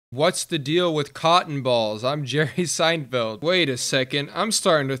What's the deal with cotton balls? I'm Jerry Seinfeld. Wait a second, I'm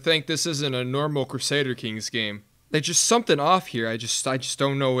starting to think this isn't a normal Crusader Kings game. There's just something off here. I just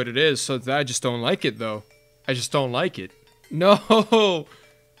don't know what it is, so I just don't like it though. I just don't like it. No!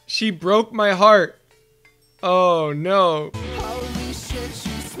 She broke my heart. Oh no. Holy shit, she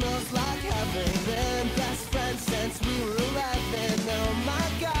smells like heaven. Been best friends since we were 11. Oh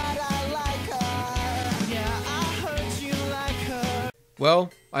my god, I like her. Yeah, I heard you like her.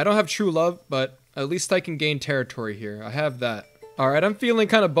 Well, I don't have true love, but at least I can gain territory here. I have that. Alright, I'm feeling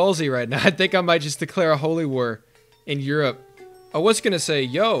kind of ballsy right now. I think I might just declare a holy war in Europe. I was gonna say,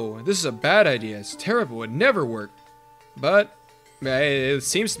 yo, this is a bad idea. It's terrible. It would never work. But it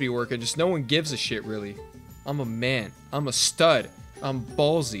seems to be working. Just no one gives a shit, really. I'm a man. I'm a stud. I'm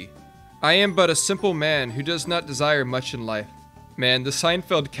ballsy. I am but a simple man who does not desire much in life. Man, the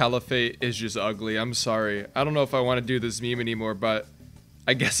Seinfeld Caliphate is just ugly. I'm sorry. I don't know if I want to do this meme anymore, but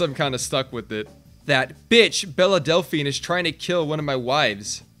I guess I'm kind of stuck with it. That bitch, Bella Delphine, is trying to kill one of my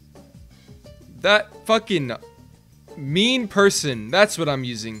wives. That fucking mean person. That's what I'm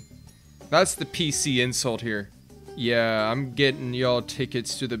using. That's the PC insult here. Yeah, I'm getting y'all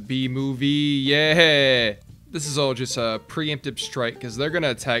tickets to the B movie. Yeah. This is all just a preemptive strike because they're gonna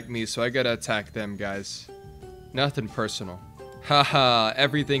attack me, so I gotta attack them, guys. Nothing personal. Haha,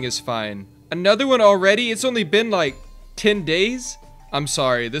 everything is fine. Another one already? It's only been like 10 days? I'm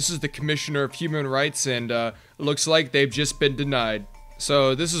sorry, this is the Commissioner of Human Rights and looks like they've just been denied.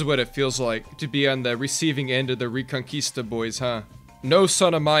 So this is what it feels like to be on the receiving end of the Reconquista boys, huh? No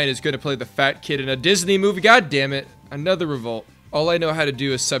son of mine is gonna play the fat kid in a Disney movie, god damn it. Another revolt. All I know how to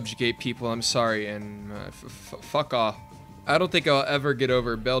do is subjugate people, I'm sorry, and fuck off. I don't think I'll ever get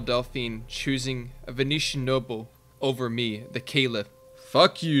over Belle Delphine choosing a Venetian noble over me, the Caliph.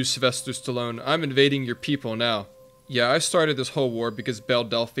 Fuck you, Sylvester Stallone, I'm invading your people now. Yeah, I started this whole war because Belle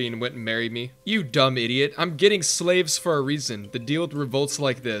Delphine went and married me. You dumb idiot, I'm getting slaves for a reason, to deal with revolts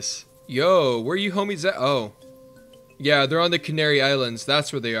like this. Yo, where you homies at? Oh. Yeah, they're on the Canary Islands,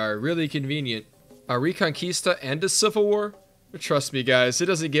 that's where they are, really convenient. A Reconquista and a civil war? Trust me guys, it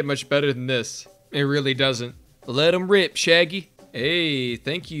doesn't get much better than this. It really doesn't. Let 'em rip, Shaggy. Hey,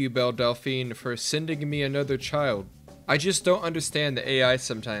 thank you, Belle Delphine, for sending me another child. I just don't understand the AI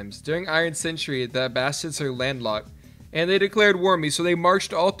sometimes. During Iron Century, the bastards are landlocked, and they declared war on me, so they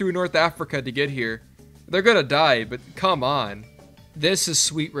marched all through North Africa to get here. They're gonna die, but come on. This is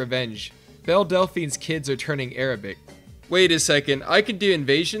sweet revenge. Belle Delphine's kids are turning Arabic. Wait a second, I can do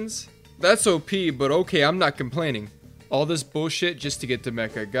invasions? That's OP, but okay, I'm not complaining. All this bullshit just to get to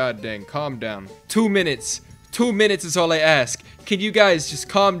Mecca. God dang, calm down. 2 minutes. 2 minutes is all I ask. Can you guys just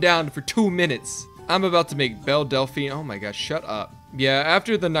calm down for 2 minutes? I'm about to make Belle Delphine. Oh my god, shut up. Yeah,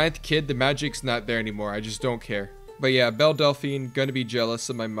 after the 9th kid, the magic's not there anymore. I just don't care. But yeah, Belle Delphine, gonna be jealous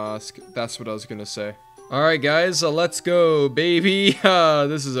of my mosque. That's what I was gonna say. Alright guys, let's go, baby.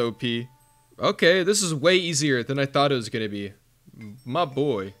 This is OP. Okay, this is way easier than I thought it was gonna be. My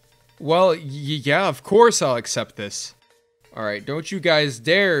boy. Well, yeah, of course I'll accept this. Alright, don't you guys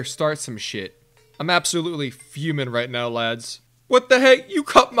dare start some shit. I'm absolutely fuming right now, lads. What the heck? You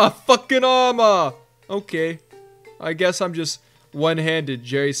cut my fucking arm off! Okay. I guess I'm just one-handed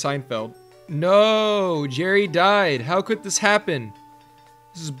Jerry Seinfeld. No, Jerry died. How could this happen?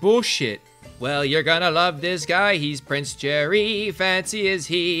 This is bullshit. Well, you're gonna love this guy. He's Prince Jerry. Fancy is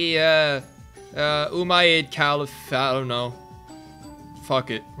he, Umayyad Caliphate. I don't know. Fuck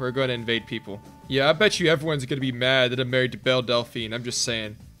it. We're gonna invade people. Yeah, I bet you everyone's gonna be mad that I'm married to Belle Delphine. I'm just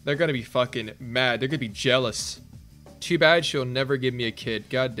saying. They're gonna be fucking mad. They're gonna be jealous. Too bad she'll never give me a kid.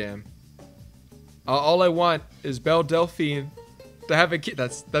 Goddamn. All I want is Belle Delphine to have a kid.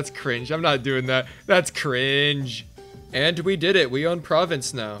 That's cringe. I'm not doing that. That's cringe. And we did it. We own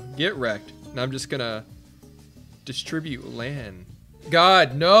province now. Get wrecked. Now I'm just gonna distribute land.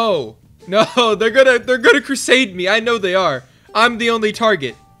 God, no. No, they're gonna crusade me. I know they are. I'm the only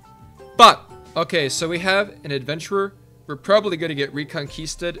target. Fuck. Okay, so we have an adventurer. We're probably gonna get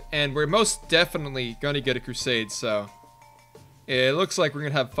reconquisted, and we're most definitely gonna get a crusade, so it looks like we're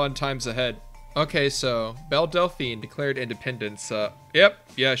gonna have fun times ahead. Okay, so Belle Delphine declared independence. Yep,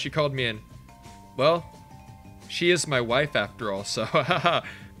 yeah, she called me in. Well, she is my wife after all, so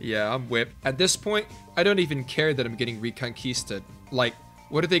yeah, I'm whipped. At this point, I don't even care that I'm getting reconquisted. Like,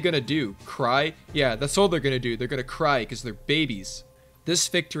 what are they gonna do? Cry? Yeah, that's all they're gonna do. They're gonna cry because they're babies. This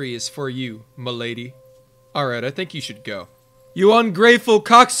victory is for you, m'lady. Alright, I think you should go. You ungrateful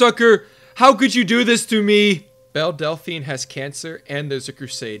cocksucker! How could you do this to me? Belle Delphine has cancer and there's a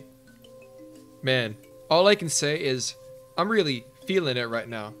crusade. Man, all I can say is, I'm really feeling it right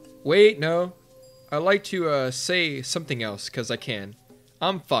now. Wait, no. I like to say something else, because I can.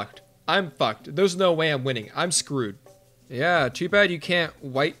 I'm fucked. I'm fucked. There's no way I'm winning. I'm screwed. Yeah, too bad you can't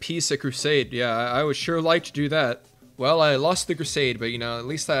white peace a crusade. Yeah, I would sure like to do that. Well, I lost the crusade, but you know, at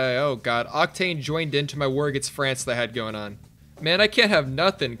least oh god, Octane joined into my war against France that I had going on. Man, I can't have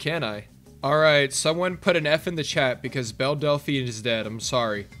nothing, can I? Alright, someone put an F in the chat because Belle Delphine is dead. I'm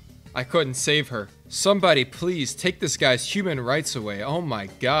sorry. I couldn't save her. Somebody please take this guy's human rights away. Oh my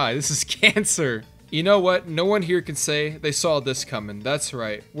god, this is cancer. You know what? No one here can say they saw this coming. That's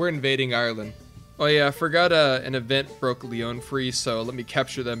right. We're invading Ireland. Oh yeah, I forgot an event broke Lyon free, so let me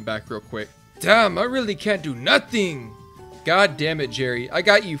capture them back real quick. Damn, I really can't do nothing. God damn it, Jerry. I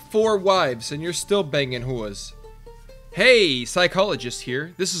got you 4 wives and you're still banging whoas. Hey, psychologist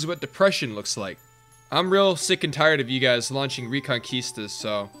here. This is what depression looks like. I'm real sick and tired of you guys launching Reconquistas,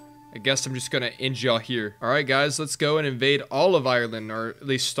 so I guess I'm just gonna end y'all here. Alright guys, let's go and invade all of Ireland, or at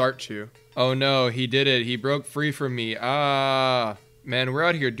least start to. Oh no, he did it. He broke free from me. Ah, man, we're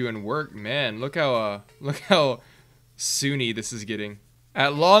out here doing work, man. Look how Sunni this is getting.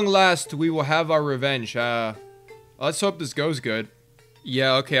 At long last, we will have our revenge. Let's hope this goes good.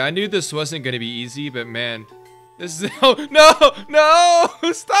 Yeah, okay, I knew this wasn't gonna be easy, but man, this is no,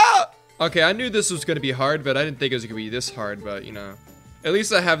 stop. Okay, I knew this was gonna be hard, but I didn't think it was gonna be this hard. But you know, at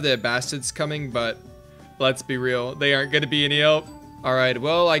least I have the Abbasids coming. But let's be real, they aren't gonna be any help. All right,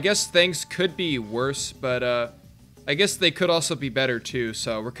 well, I guess things could be worse, but I guess they could also be better too.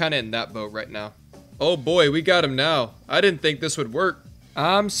 So we're kind of in that boat right now. Oh boy, we got him now. I didn't think this would work.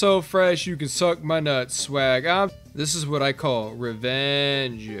 I'm so fresh, you can suck my nuts, swag. This is what I call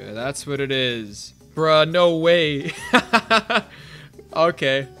revenge. That's what it is. Bruh, no way.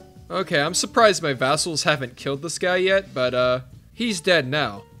 Okay. Okay, I'm surprised my vassals haven't killed this guy yet, but he's dead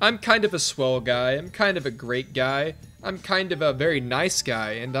now. I'm kind of a swell guy. I'm kind of a great guy. I'm kind of a very nice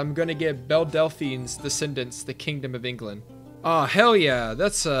guy, and I'm gonna give Belle Delphine's descendants the Kingdom of England. Aw, hell yeah.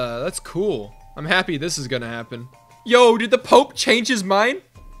 That's cool. I'm happy this is gonna happen. Yo, did the Pope change his mind?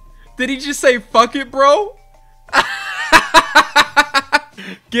 Did he just say, fuck it, bro?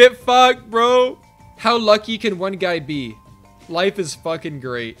 Get fucked, bro. How lucky can one guy be? Life is fucking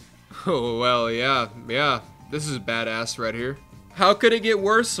great. Oh, well, yeah. This is badass right here. How could it get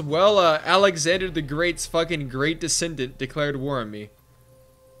worse? Well, Alexander the Great's fucking great descendant declared war on me.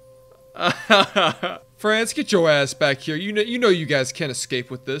 France, get your ass back here. You know you guys can't escape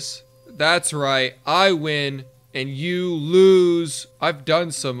with this. That's right. I win. And you lose. I've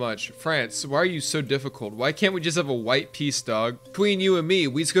done so much. France, why are you so difficult? Why can't we just have a white peace, dog? Between you and me,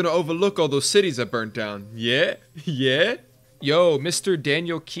 we's gonna overlook all those cities I burnt down. Yeah? Yeah? Yo, Mr.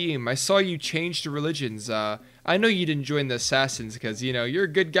 Daniel Keem, I saw you change the religions. I know you didn't join the Assassins because, you know, you're a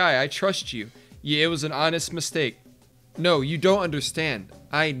good guy. I trust you. Yeah, it was an honest mistake. No, you don't understand.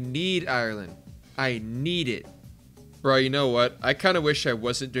 I need Ireland. I need it. Bro, you know what? I kind of wish I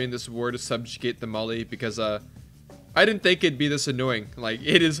wasn't doing this war to subjugate the Mali because, I didn't think it'd be this annoying. Like,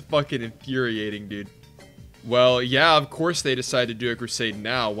 it is fucking infuriating, dude. Well, yeah, of course they decided to do a crusade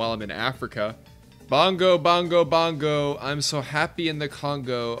now while I'm in Africa. Bongo, bongo, bongo. I'm so happy in the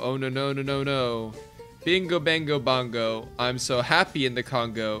Congo. Oh, no, no, no, no, no. Bingo, bango, bongo. I'm so happy in the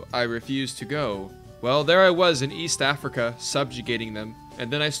Congo. I refuse to go. Well, there I was in East Africa, subjugating them. And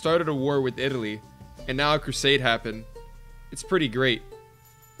then I started a war with Italy. And now a crusade happened. It's pretty great.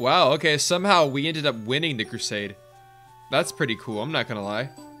 Wow, okay, somehow we ended up winning the crusade. That's pretty cool, I'm not gonna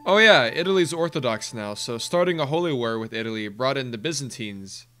lie. Oh yeah, Italy's Orthodox now, so starting a holy war with Italy brought in the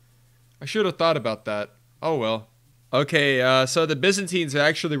Byzantines. I should have thought about that. Oh well. Okay, so the Byzantines are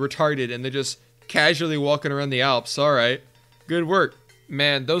actually retarded and they're just casually walking around the Alps. Alright. Good work.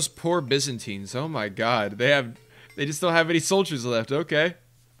 Man, those poor Byzantines, oh my god. They just don't have any soldiers left, okay.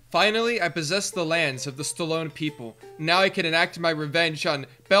 Finally, I possess the lands of the Stallone people. Now I can enact my revenge on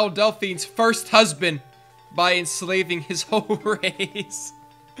Belle Delphine's first husband by enslaving his whole race.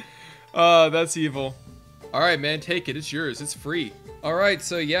 That's evil. Alright, man, take it. It's yours. It's free. Alright,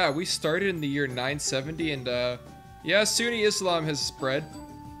 so yeah, we started in the year 970, and yeah, Sunni Islam has spread.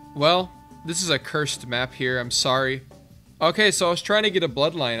 Well, this is a cursed map here. I'm sorry. Okay, so I was trying to get a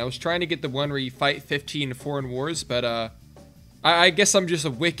bloodline. I was trying to get the one where you fight 15 foreign wars, but I guess I'm just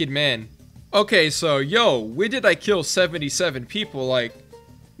a wicked man. Okay, so, yo, when did I kill 77 people? Like,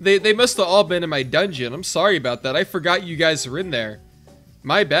 they must have all been in my dungeon. I'm sorry about that. I forgot you guys were in there.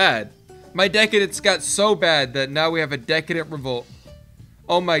 My bad. My decadence got so bad that now we have a decadent revolt.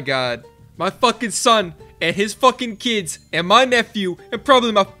 Oh my god. My fucking son and his fucking kids and my nephew and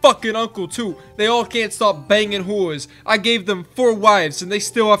probably my fucking uncle too. They all can't stop banging whores. I gave them 4 wives and they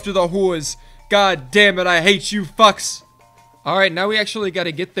still after the whores. God damn it, I hate you fucks. Alright, now we actually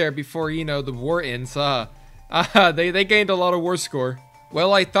gotta get there before, you know, the war ends. They gained a lot of war score.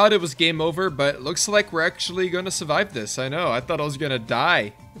 Well, I thought it was game over, but looks like we're actually gonna survive this. I know, I thought I was gonna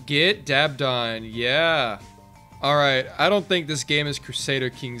die. Get dabbed on, yeah. Alright, I don't think this game is Crusader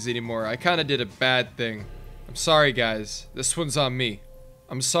Kings anymore. I kinda did a bad thing. I'm sorry, guys. This one's on me.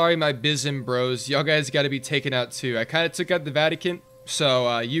 I'm sorry, my Bizim bros. Y'all guys gotta be taken out too. I kinda took out the Vatican,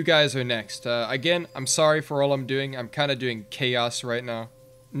 so you guys are next. Again, I'm sorry for all I'm doing. I'm kinda doing chaos right now.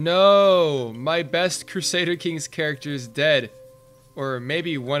 No! My best Crusader Kings character is dead. Or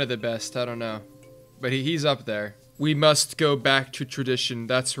maybe one of the best, I don't know. But he's up there. We must go back to tradition,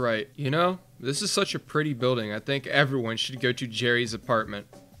 that's right. You know, this is such a pretty building. I think everyone should go to Jerry's apartment.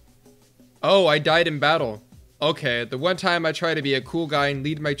 Oh, I died in battle. Okay, the one time I try to be a cool guy and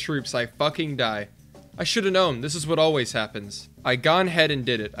lead my troops, I fucking die. I should have known, this is what always happens. I gone ahead and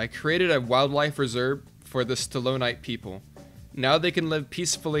did it. I created a wildlife reserve for the Stallonite people. Now they can live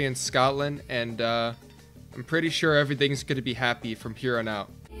peacefully in Scotland, and I'm pretty sure everything's gonna be happy from here on out.